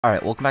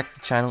Alright, welcome back to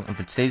the channel, and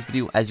for today's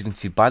video, as you can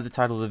see by the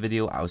title of the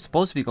video, I was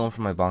supposed to be going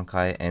for my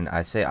Bankai, and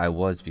I say I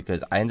was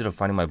because I ended up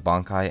finding my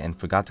Bankai and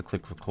forgot to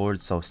click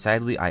record, so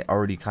sadly I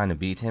already kind of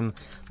beat him.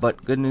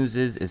 But good news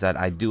is that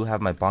I do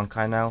have my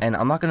Bankai now, and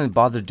I'm not going to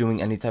bother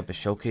doing any type of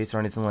showcase or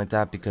anything like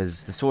that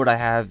because the sword I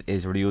have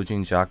is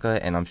Ryujin Jaka,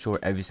 and I'm sure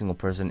every single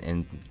person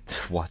in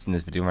watching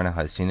this video right now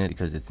has seen it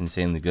because it's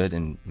insanely good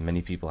and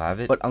many people have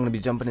it. But I'm going to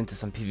be jumping into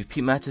some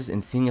PvP matches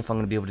and seeing if I'm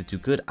going to be able to do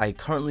good. I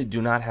currently do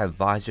not have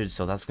Visored,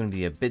 so that's going to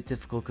be a bit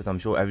difficult because I'm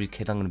sure every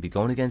kid I'm going to be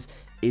going against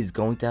is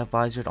going to have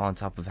Visored on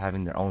top of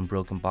having their own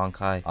broken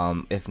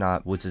Bankai, if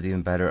not, which is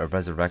even better, a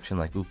resurrection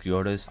like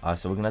Ukiora's.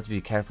 So we're gonna have to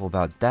be careful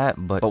about that,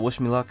 but wish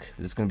me luck.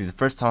 This is gonna be the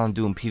first time I'm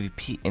doing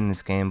PvP in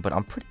this game, but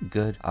I'm pretty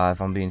good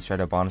if I'm being straight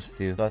up honest with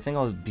you, so I think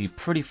I'll be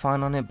pretty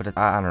fine on it, but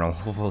I don't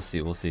know. We'll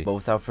see. But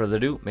without further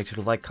ado, make sure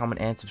to like,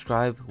 comment, and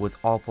subscribe with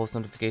all post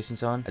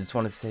notifications on. I just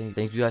want to say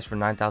thank you guys for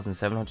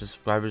 9,700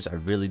 subscribers. I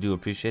really do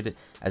appreciate it.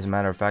 As a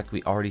matter of fact,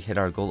 we already hit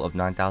our goal of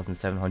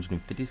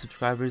 9,750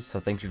 subscribers,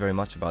 so thank you very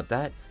much about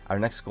that. Our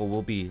next goal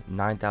will be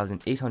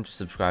 9,800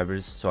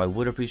 subscribers, so I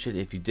would appreciate it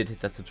if you did hit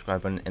that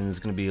subscribe button, and there's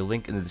going to be a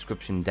link in the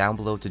description down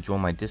below to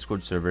join my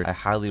Discord server. I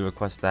highly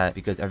request that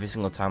because every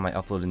single time I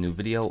upload a new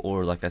video,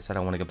 or like I said, I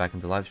want to get back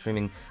into live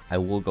streaming, I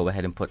will go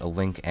ahead and put a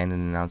link and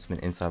an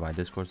announcement inside my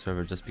Discord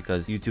server, just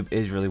because YouTube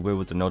is really weird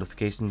with the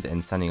notifications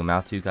and sending them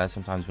out to you guys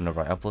sometimes whenever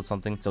I upload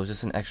something, so it's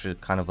just an extra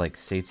kind of like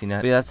safety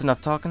net. But yeah, that's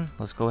enough talking.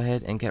 Let's go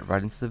ahead and get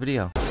right into the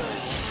video.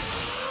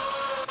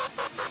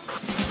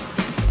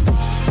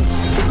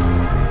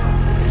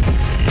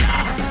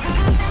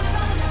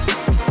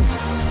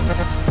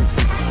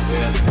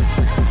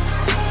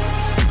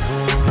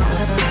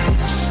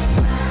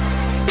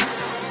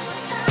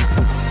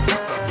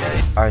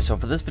 Alright, so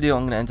for this video,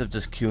 I'm going to end up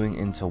just queuing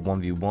into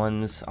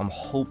 1v1s. I'm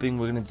hoping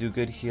we're going to do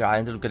good here. I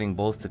ended up getting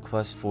both the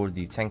quest for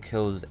the 10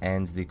 kills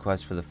and the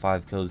quest for the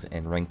 5 kills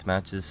in ranked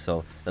matches,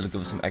 so that'll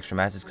give us some extra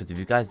matches, because if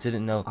you guys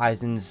didn't know,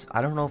 Aizen's,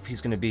 I don't know if he's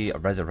going to be a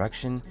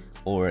resurrection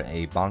or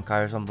a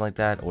Bankai or something like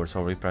that, or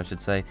Soul Reaper I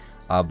should say,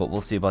 but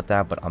we'll see about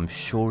that. But I'm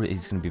sure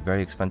he's going to be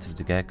very expensive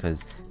to get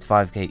because it's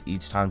 5k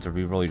each time to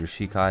reroll your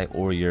Shikai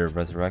or your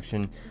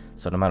resurrection.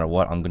 So no matter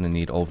what, I'm going to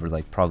need over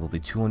like probably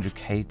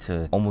 200k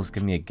to almost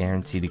give me a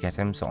guarantee to get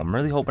him. So I'm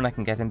really hoping I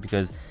can get him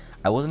because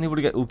I wasn't able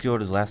to get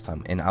Ukiora's last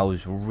time. And I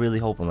was really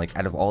hoping, like,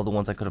 out of all the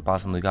ones I could have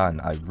possibly gotten,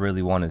 I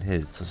really wanted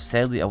his. So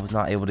sadly, I was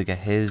not able to get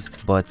his.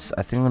 But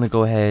I think I'm going to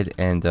go ahead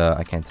and,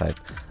 I can't type,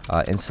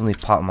 instantly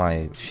pop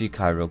my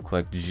Shikai real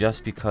quick.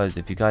 Just because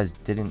if you guys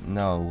didn't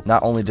know,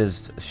 not only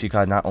does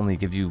Shikai not only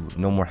give you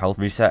no more health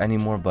reset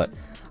anymore, but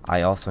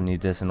I also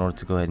need this in order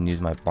to go ahead and use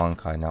my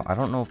Bankai. Now, I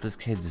don't know if this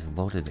kid's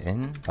loaded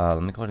in.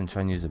 Let me go ahead and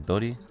try and use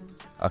ability.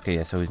 Okay,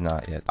 yeah, so he's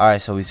not yet.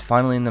 Alright, so he's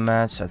finally in the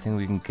match. I think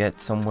we can get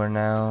somewhere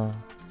now.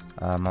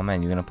 My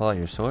man, you gonna pull out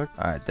your sword?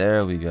 Alright,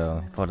 there we go.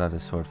 He pulled out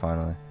his sword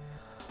finally.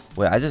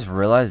 Wait, I just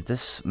realized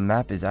this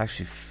map is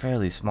actually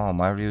fairly small.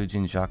 My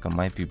Ryujin Jaka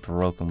might be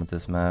broken with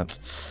this map.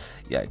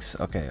 Yikes.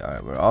 Okay,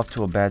 alright, we're off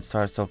to a bad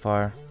start so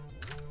far.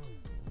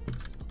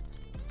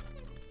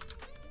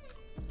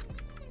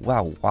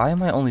 Wow, why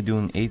am I only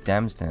doing 8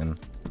 damage to him?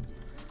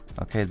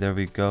 Okay, there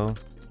we go.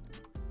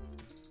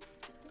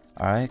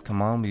 Alright,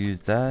 come on, we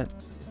use that.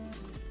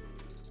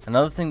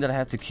 Another thing that I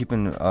have to keep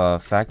in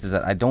fact is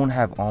that I don't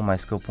have all my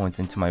skill points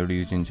into my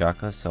Ryujin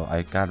Jaka, so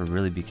I gotta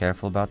really be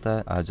careful about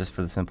that. Just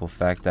for the simple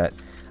fact that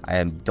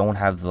I don't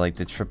have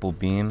the triple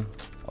beam.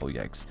 Oh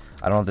yikes!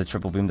 I don't have the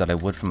triple beam that I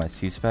would for my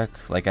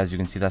C-spec. Like, as you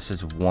can see, that's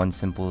just one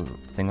simple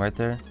thing right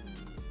there.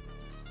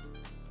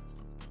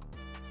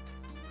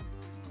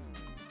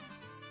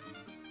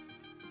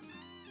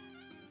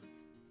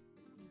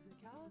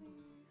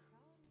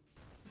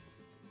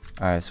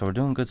 Alright, so we're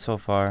doing good so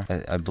far.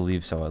 I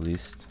believe so, at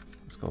least.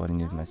 Let's go ahead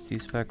and use my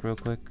C-spec real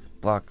quick.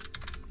 Block.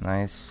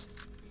 Nice.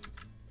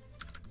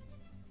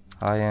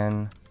 High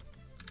end.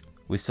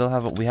 We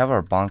have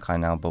our Bankai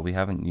now, but we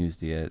haven't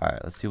used it yet.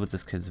 Alright, let's see what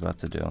this kid's about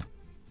to do.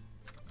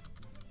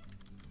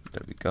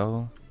 There we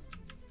go.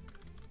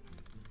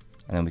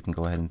 And then we can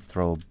go ahead and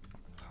throw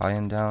high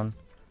end down.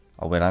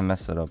 Oh wait, I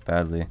messed it up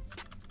badly.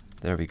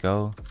 There we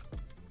go.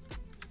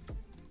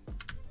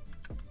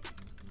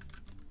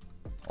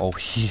 Oh,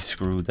 he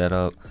screwed that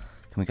up.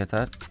 Can we get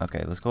that?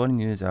 Okay, let's go ahead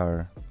and use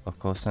our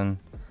Okosen.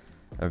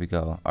 There we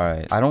go.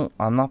 Alright.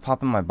 I'm not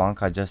popping my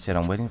Bankai just yet.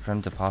 I'm waiting for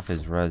him to pop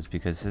his res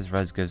because his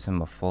res gives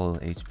him a full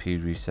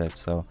HP reset.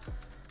 So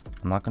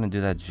I'm not gonna do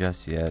that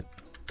just yet.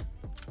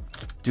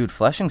 Dude,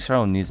 flashing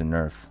Sharo needs a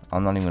nerf.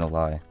 I'm not even gonna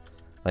lie.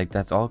 Like,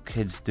 that's all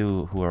kids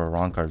do who are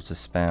wrong cards,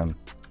 just spam.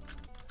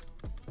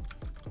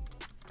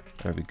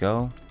 There we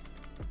go.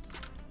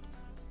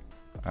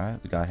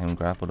 Alright, we got him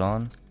grappled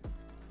on.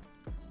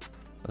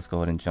 Let's go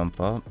ahead and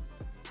jump up.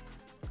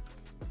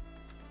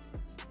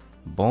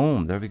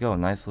 Boom, there we go.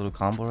 Nice little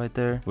combo right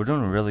there. We're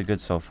doing really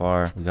good so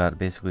far. We got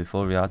basically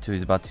full Ryatu.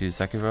 He's about to use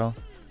Sekiro.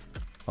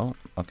 Oh,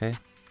 okay.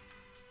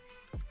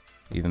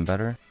 Even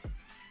better.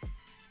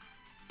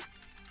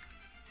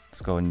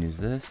 Let's go ahead and use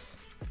this.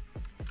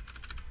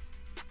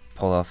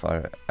 Pull off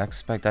our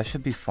X-Spec. That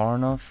should be far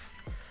enough.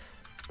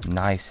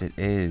 Nice, it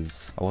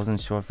is. I wasn't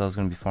sure if that was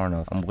going to be far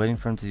enough. I'm waiting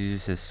for him to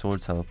use his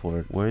sword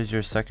teleport. Where is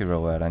your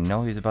Sekiro at? I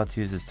know he's about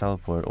to use his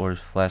teleport or his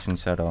flashing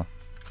shadow.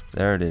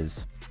 There it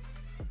is.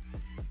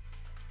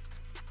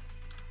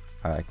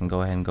 Alright, I can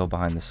go ahead and go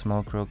behind the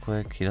smoke real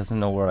quick. He doesn't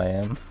know where I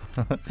am.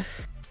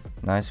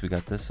 Nice, we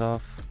got this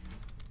off.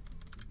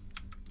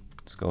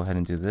 Let's go ahead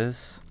and do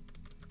this.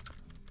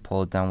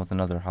 Pull it down with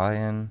another high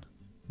end.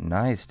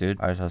 Nice, dude.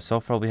 Alright, so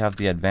far we have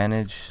the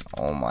advantage.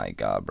 Oh my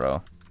god,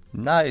 bro.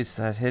 Nice,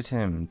 that hit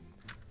him.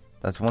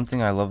 That's one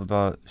thing I love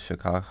about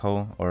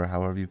Chicago, or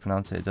however you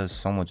pronounce it. It does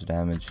so much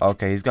damage.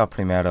 Okay, he's got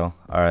Primato.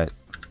 Alright,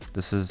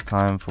 this is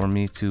time for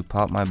me to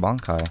pop my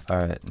Bankai.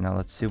 Alright, now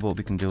let's see what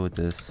we can do with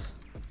this.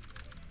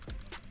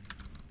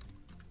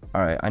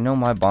 Alright, I know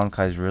my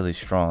Bankai is really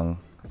strong.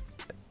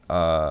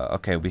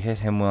 Okay, we hit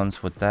him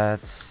once with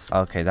that.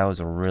 Okay, that was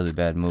a really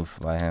bad move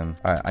by him.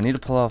 Alright, I need to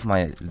pull off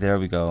my... There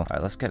we go.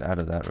 Alright, let's get out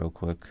of that real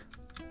quick.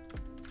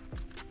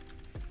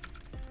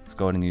 Let's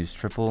go ahead and use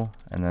triple,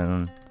 and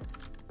then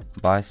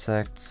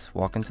bisect,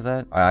 walk into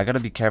that. Alright, I gotta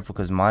be careful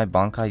because my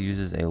Bankai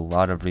uses a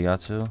lot of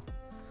Ryatsu.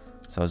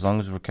 So as long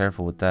as we're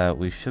careful with that,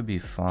 we should be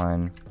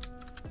fine.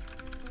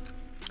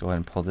 Go ahead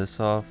and pull this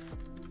off.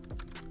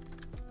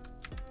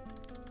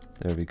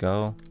 There we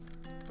go.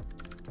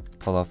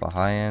 Pull off a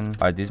high end.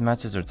 Alright, these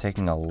matches are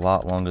taking a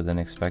lot longer than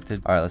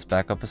expected. Alright, let's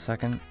back up a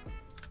second.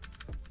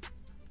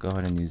 Go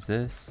ahead and use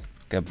this.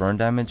 Get burn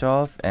damage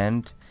off,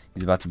 and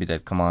he's about to be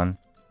dead. Come on.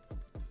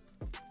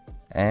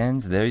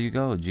 And there you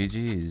go.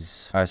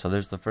 GG's. Alright, so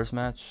there's the first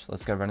match.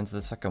 Let's get right into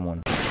the second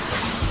one.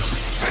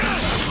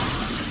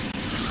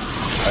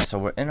 Alright, so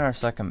we're in our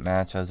second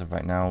match as of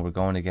right now. We're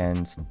going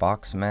against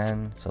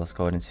Boxman. So let's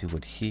go ahead and see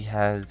what he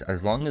has.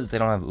 As long as they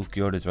don't have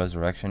Ukiyota's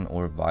Resurrection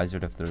or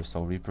Visored if they're a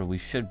Soul Reaper, we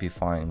should be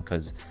fine.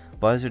 Because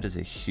Visored is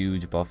a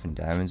huge buff and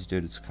damage,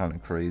 dude. It's kind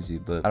of crazy.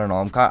 But I don't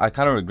know. I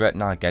kind of regret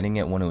not getting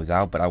it when it was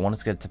out. But I wanted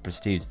to get to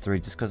Prestige 3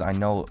 just because I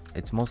know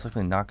it's most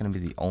likely not going to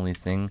be the only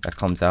thing that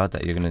comes out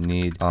that you're going to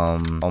need. Oh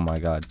my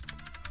god.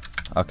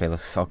 Okay,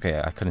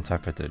 okay, I couldn't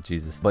type right there,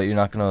 Jesus. But you're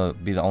not gonna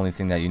be the only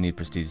thing that you need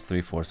Prestige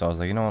 3 for, so I was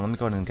like, you know what, let me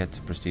go ahead and get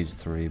to Prestige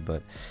 3,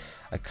 but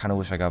I kind of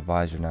wish I got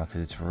Visor now,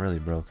 because it's really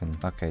broken.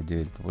 Okay,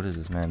 dude, what is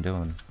this man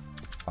doing?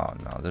 Oh,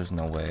 no, there's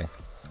no way.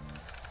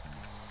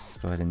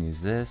 Go ahead and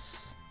use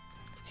this.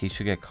 He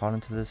should get caught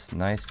into this.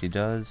 Nice, he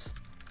does.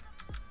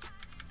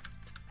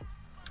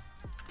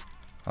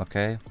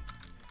 Okay.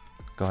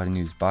 Go ahead and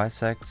use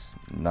Bisects.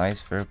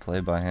 Nice, fair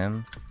play by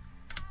him.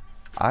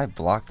 I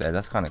blocked that.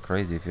 That's kind of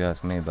crazy if you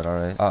ask me, but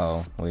alright.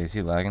 Uh-oh. Wait, is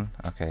he lagging?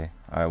 Okay.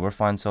 Alright, we're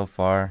fine so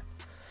far.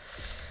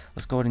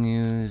 Let's go ahead and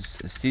use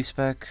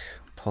C-Spec.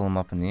 Pull him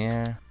up in the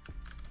air.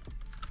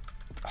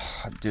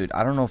 Oh, dude,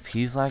 I don't know if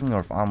he's lagging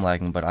or if I'm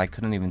lagging, but I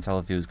couldn't even tell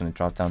if he was going to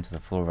drop down to the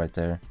floor right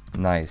there.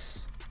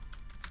 Nice.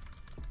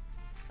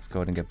 Let's go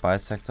ahead and get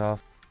Bisect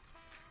off.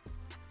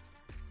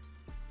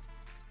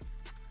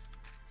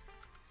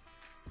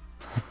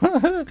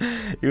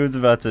 He was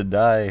about to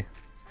die.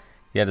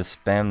 He had to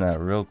spam that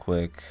real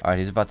quick. Alright,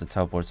 he's about to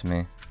teleport to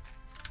me.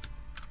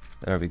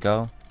 There we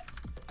go.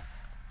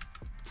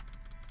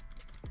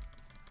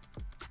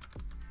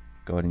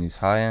 Go ahead and use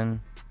high end.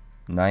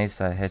 Nice,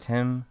 I hit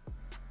him.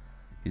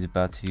 He's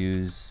about to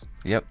use...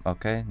 Yep,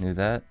 okay, knew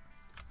that.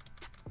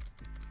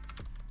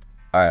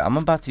 Alright, I'm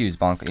about to use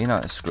Bankai. You know,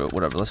 screw it,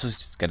 whatever. Let's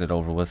just get it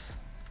over with.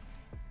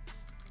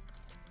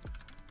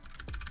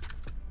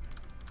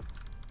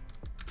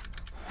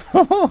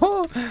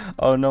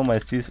 Oh no, my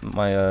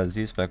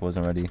Z-Spec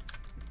wasn't ready.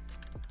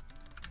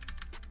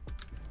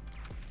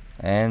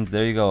 And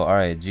there you go.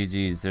 Alright,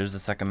 GG's. There's the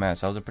second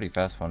match. That was a pretty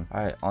fast one.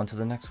 Alright, on to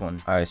the next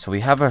one. Alright, so we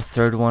have our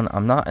third one.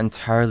 I'm not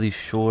entirely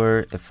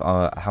sure if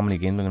how many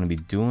games I'm going to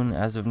be doing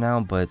as of now,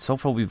 but so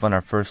far we've won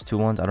our first 2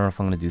 ones. I don't know if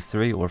I'm going to do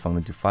 3 or if I'm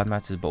going to do 5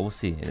 matches, but we'll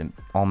see. It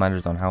all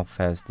matters on how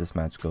fast this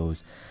match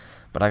goes.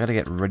 But I got to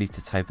get ready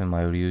to type in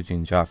my Ryuji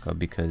and Jaka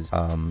because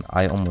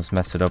I almost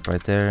messed it up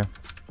right there.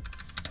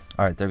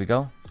 Alright, there we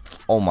go.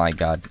 Oh my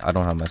god, I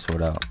don't have my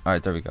sword out.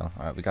 Alright, there we go.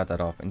 Alright, we got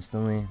that off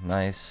instantly.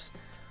 Nice.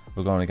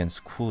 We're going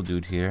against Cool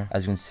Dude here.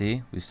 As you can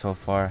see, we so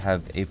far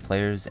have 8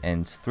 players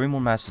and 3 more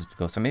matches to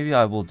go. So maybe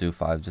I will do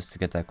 5 just to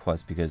get that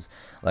quest because,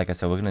 like I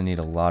said, we're going to need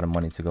a lot of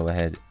money to go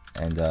ahead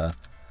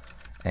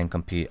and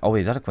compete. Oh,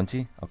 wait, is that a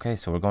Quincy? Okay,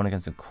 so we're going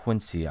against a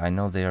Quincy. I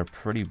know they are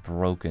pretty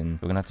broken.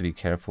 We're going to have to be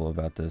careful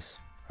about this.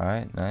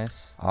 Alright,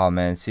 nice. Oh,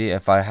 man, see,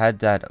 if I had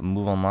that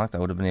move unlocked, I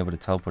would have been able to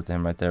teleport to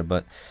him right there,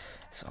 but...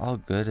 It's all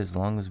good as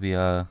long as we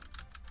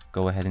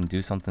go ahead and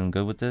do something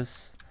good with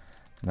this.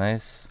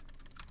 Nice.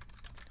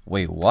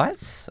 Wait,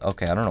 what?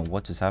 Okay, I don't know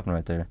what just happened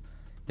right there.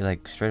 He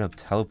like straight up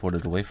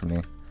teleported away from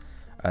me.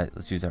 Alright,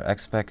 let's use our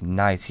X-Spec.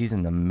 Nice, he's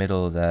in the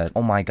middle of that.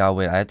 Oh my god,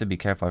 wait, I have to be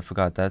careful. I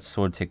forgot that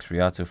sword takes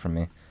Ryatsu from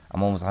me.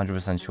 I'm almost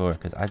 100% sure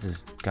because I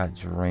just got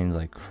drained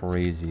like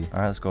crazy.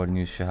 Alright, let's go ahead and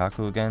use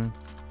Shihaku again.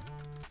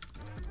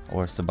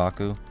 Or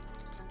Sabaku.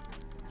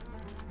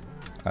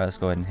 Alright, let's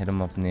go ahead and hit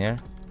him up in the air.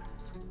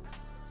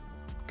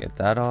 Get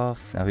that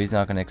off. Now he's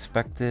not going to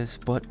expect this,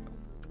 but...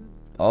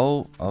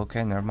 Oh,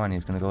 okay, never mind.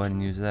 He's going to go ahead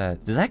and use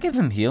that. Does that give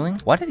him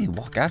healing? Why did he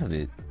walk out of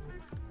it?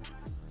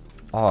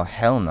 Oh,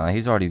 hell no.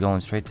 He's already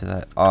going straight to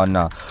that. Oh,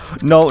 no.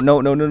 No,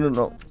 no, no, no, no,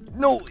 no.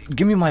 No,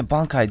 give me my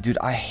Bankai, dude.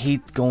 I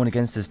hate going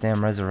against this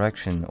damn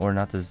resurrection. Or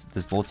not this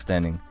volt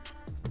standing.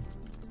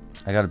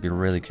 I gotta be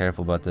really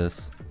careful about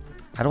this.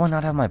 How do I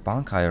not have my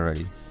Bankai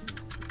already?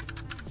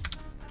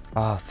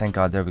 Oh, thank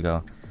God. There we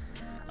go.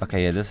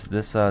 Okay, yeah,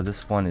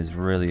 this one is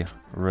really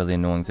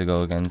annoying to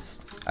go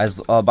against.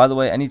 By the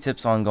way, any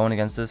tips on going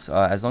against this?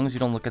 As long as you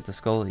don't look at the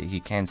skull, he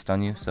can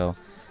stun you. So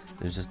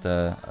there's just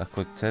a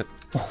quick tip.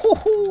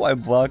 Oh, I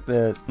blocked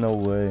that. No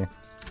way.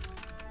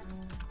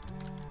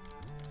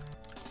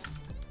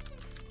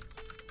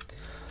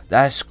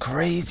 That's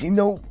crazy.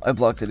 No, I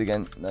blocked it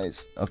again.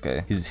 Nice.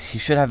 Okay. He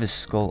should have his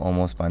skull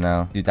almost by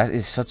now. Dude, that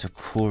is such a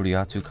cool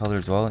Ryatu color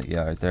as well.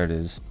 Yeah, right there it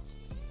is.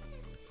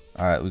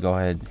 Alright, we go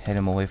ahead. Hit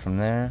him away from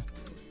there.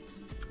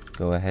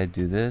 Go ahead,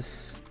 do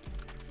this.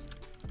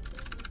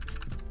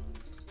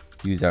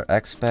 Use our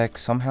X-Spec.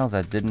 Somehow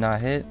that did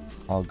not hit.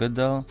 All good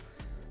though.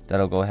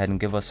 That'll go ahead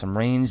and give us some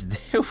range.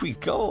 There we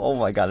go. Oh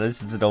my god,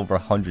 this is at over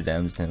 100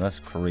 damage to him. That's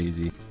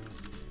crazy.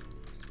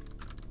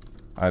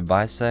 Alright,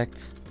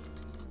 bisect.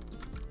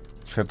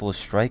 Triple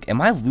strike. Am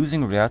I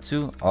losing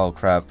Ryatsu? Oh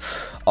crap.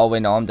 Oh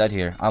wait, no, I'm dead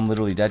here. I'm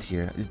literally dead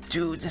here.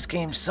 Dude, this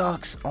game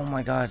sucks. Oh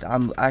my god,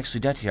 I'm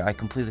actually dead here. I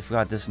completely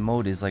forgot this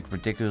mode is like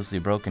ridiculously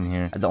broken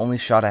here. The only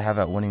shot I have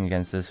at winning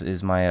against this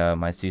is my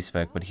my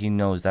C-Spec, but he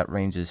knows that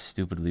range is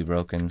stupidly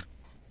broken.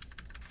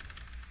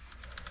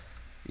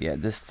 Yeah,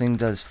 this thing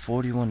does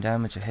 41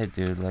 damage a hit,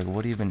 dude. Like,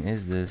 what even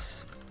is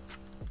this?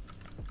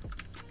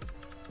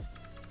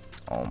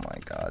 Oh my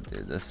god,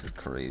 dude, this is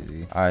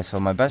crazy. Alright, so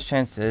my best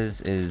chance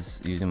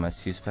is using my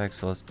C-Spec,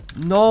 so let's...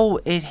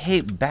 No, it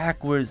hit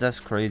backwards. That's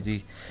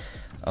crazy.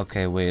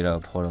 Okay, wait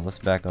up. Hold on. Let's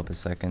back up a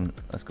second.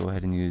 Let's go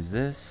ahead and use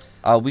this.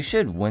 We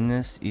should win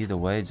this either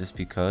way, just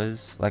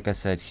because, like I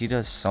said, he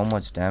does so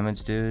much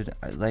damage, dude.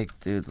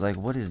 Dude,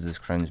 what is this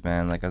cringe,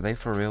 man? Like, are they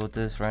for real with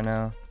this right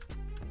now?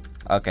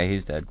 Okay,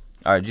 he's dead.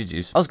 Alright,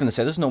 GG's. I was gonna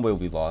say, there's no way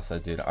we lost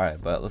that, dude.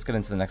 Alright, but let's get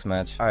into the next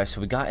match. Alright,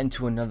 so we got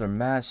into another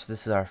match.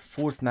 This is our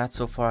 4th match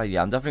so far.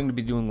 Yeah, I'm definitely gonna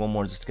be doing one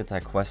more just to get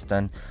that quest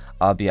done.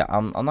 But yeah,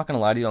 I'm not gonna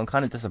lie to you, I'm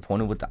kind of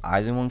disappointed with the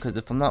Aizen one, because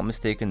if I'm not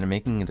mistaken, they're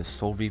making it a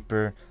Soul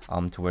Reaper,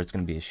 to where it's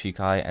gonna be a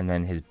Shikai, and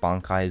then his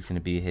Bankai is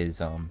gonna be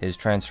his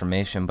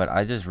transformation. But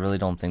I just really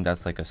don't think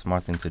that's like a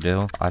smart thing to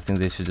do. I think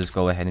they should just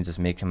go ahead and just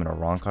make him an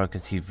Arankar,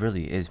 because he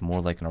really is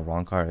more like an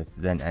Arankar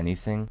than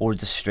anything, or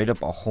just straight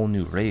up a whole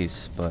new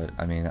race. But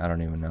I mean, I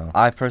don't even know.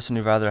 I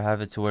personally rather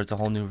have it to where it's a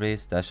whole new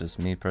race. That's just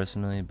me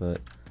personally,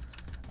 but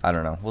I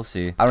don't know. We'll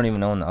see. I don't even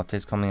know when the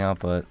update's coming out,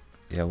 but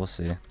yeah, we'll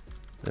see.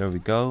 There we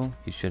go.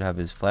 He should have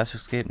his flash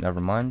escape.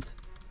 Never mind.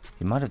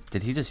 He might have...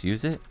 Did he just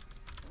use it?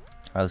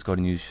 Alright, let's go ahead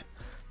and use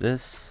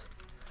this.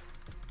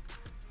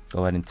 Go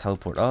ahead and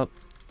teleport up.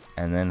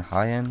 And then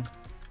high end.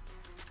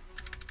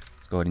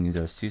 Let's go ahead and use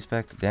our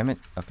C-Spec. Damn it.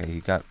 Okay, he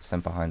got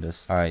sent behind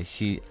us. Alright,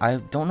 I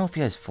don't know if he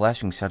has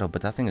flashing shadow,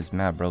 but that thing is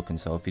mad broken.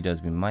 So if he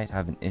does, we might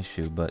have an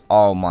issue. But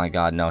oh my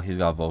god, no, he's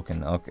got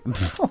Vulcan. Okay.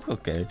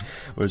 Okay,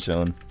 we're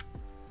showing.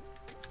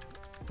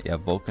 Yeah,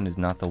 Vulcan is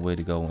not the way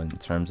to go in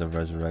terms of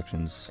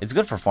resurrections. It's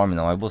good for farming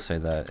though, I will say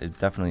that. It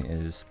definitely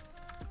is.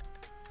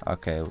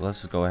 Okay, well,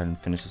 let's just go ahead and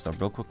finish this up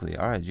real quickly.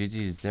 Alright,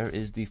 GG's. There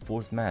is the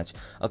 4th match.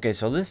 Okay,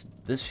 so this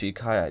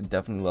Shikai, I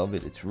definitely love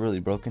it. It's really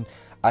broken.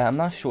 I'm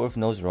not sure if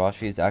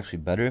Nozarashi is actually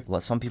better.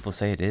 Some people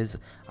say it is.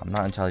 I'm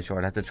not entirely sure.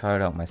 I'd have to try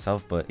it out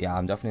myself. But yeah,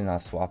 I'm definitely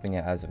not swapping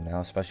it as of now,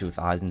 especially with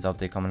Aizen's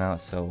update coming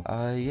out. So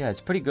yeah, it's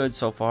pretty good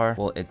so far.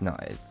 Well, it's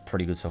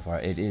pretty good so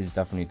far. It is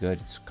definitely good.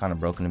 It's kind of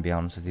broken, to be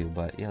honest with you.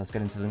 But yeah, let's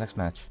get into the next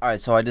match.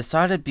 Alright, so I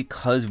decided,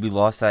 because we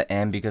lost that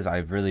and because I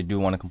really do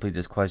want to complete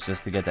this quest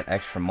just to get that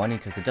extra money,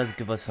 because it does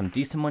give us some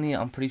decent money,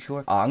 I'm pretty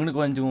sure. I'm going to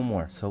go ahead and do one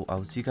more. So I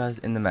will see you guys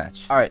in the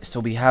match. Alright,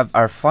 so we have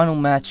our final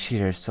match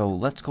here. So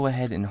let's go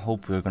ahead and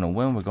hope we're going to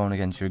win. We're going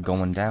against your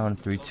Going Down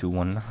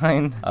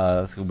 3219.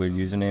 That's a weird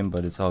username,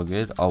 but it's all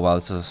good. Oh wow,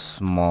 this is a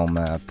small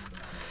map.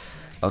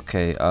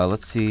 Okay,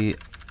 let's see.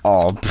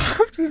 Oh,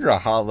 he's a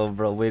hollow,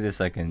 bro. Wait a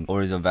second.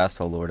 Or he's a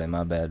Vassal Lord,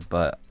 my bad.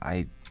 But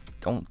I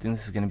don't think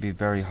this is going to be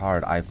very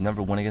hard. I've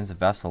never won against a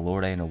Vassal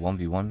Lord in a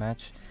 1v1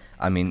 match.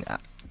 I mean,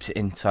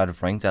 inside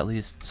of ranks at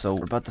least. So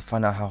we're about to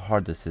find out how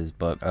hard this is.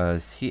 But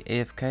is he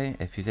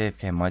AFK? If he's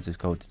AFK, I might just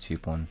go with the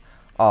cheap one.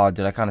 Oh,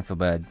 dude, I kind of feel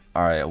bad.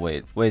 Alright,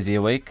 wait. Wait, is he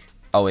awake?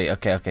 Oh wait,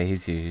 okay,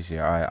 he's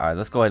here, alright,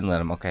 let's go ahead and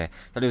let him. Okay,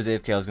 thought he was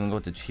AFK. I was gonna go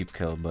with the cheap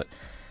kill, but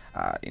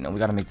you know, we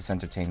gotta make this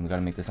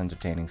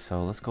entertaining.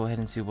 So let's go ahead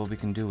and see what we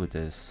can do with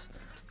this.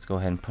 Let's go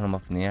ahead and put him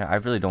up in the air. I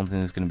really don't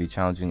think this is gonna be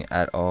challenging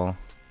at all,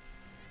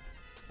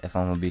 if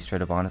I'm gonna be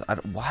straight up honest.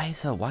 Why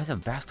is a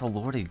Vassal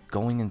Lord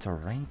going into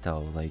rank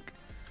though? Like,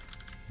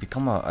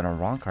 become an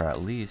Arankar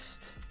at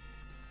least.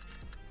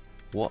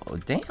 Whoa,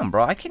 damn,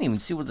 bro, I can't even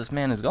see where this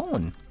man is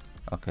going.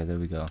 Okay, there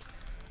we go.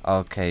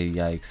 Okay,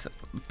 yikes.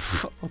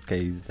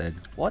 Okay, he's dead.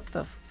 What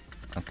the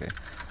okay.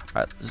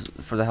 Alright,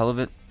 for the hell of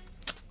it.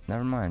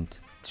 Never mind.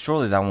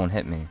 Surely that won't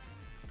hit me.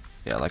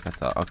 Yeah, like I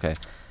thought. Okay.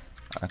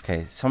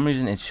 Okay, some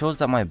reason it shows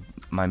that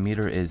my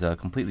meter is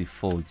completely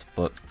full,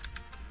 but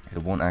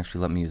it won't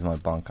actually let me use my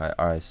Bankai.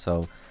 Alright,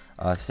 so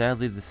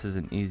Sadly, this is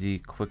an easy,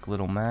 quick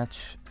little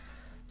match.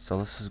 So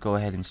let's just go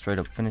ahead and straight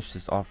up finish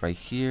this off right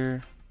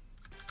here.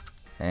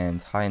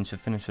 And High-End should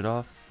finish it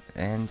off.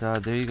 And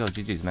there you go,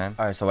 GG's, man.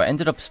 Alright, so I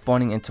ended up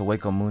spawning into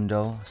Waco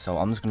Mundo. So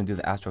I'm just going to do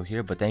the outro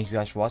here. But thank you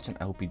guys for watching.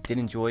 I hope you did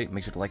enjoy.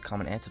 Make sure to like,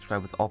 comment, and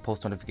subscribe with all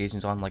post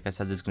notifications on. Like I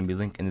said, there's going to be a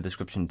link in the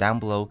description down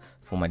below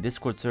for my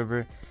Discord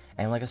server.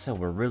 And like I said,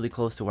 we're really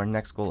close to our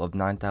next goal of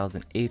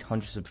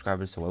 9,800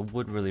 subscribers, so I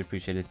would really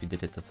appreciate it if you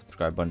did hit the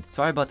subscribe button.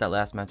 Sorry about that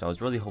last match. I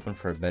was really hoping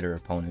for a better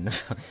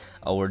opponent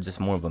or just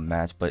more of a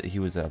match, but he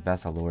was a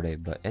Vassal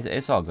Lorde, but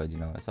it's all good, you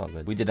know, it's all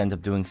good. We did end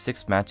up doing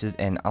 6 matches,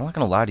 and I'm not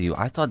gonna lie to you,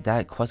 I thought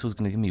that quest was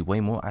gonna give me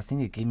way more. I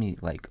think it gave me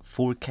like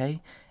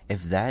 4K,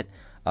 if that.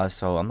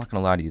 So I'm not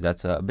gonna lie to you,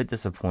 that's a bit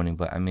disappointing,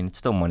 but I mean, it's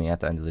still money at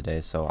the end of the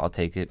day, so I'll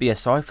take it. But yeah,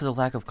 sorry for the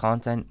lack of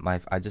content.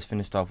 I just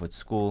finished off with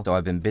school, so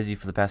I've been busy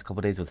for the past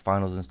couple days with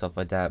finals and stuff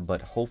like that,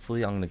 but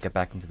hopefully I'm gonna get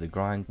back into the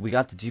grind. We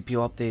got the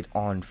GPO update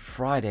on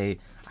Friday.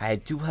 I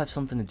do have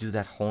something to do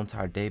that whole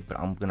entire day, but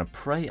I'm gonna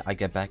pray I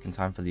get back in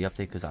time for the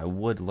update, because I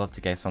would love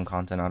to get some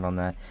content out on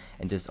that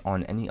and just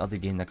on any other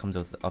game that comes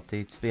with the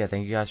updates. But yeah,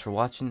 thank you guys for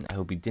watching. I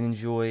hope you did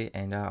enjoy,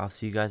 and I'll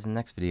see you guys in the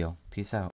next video. Peace out.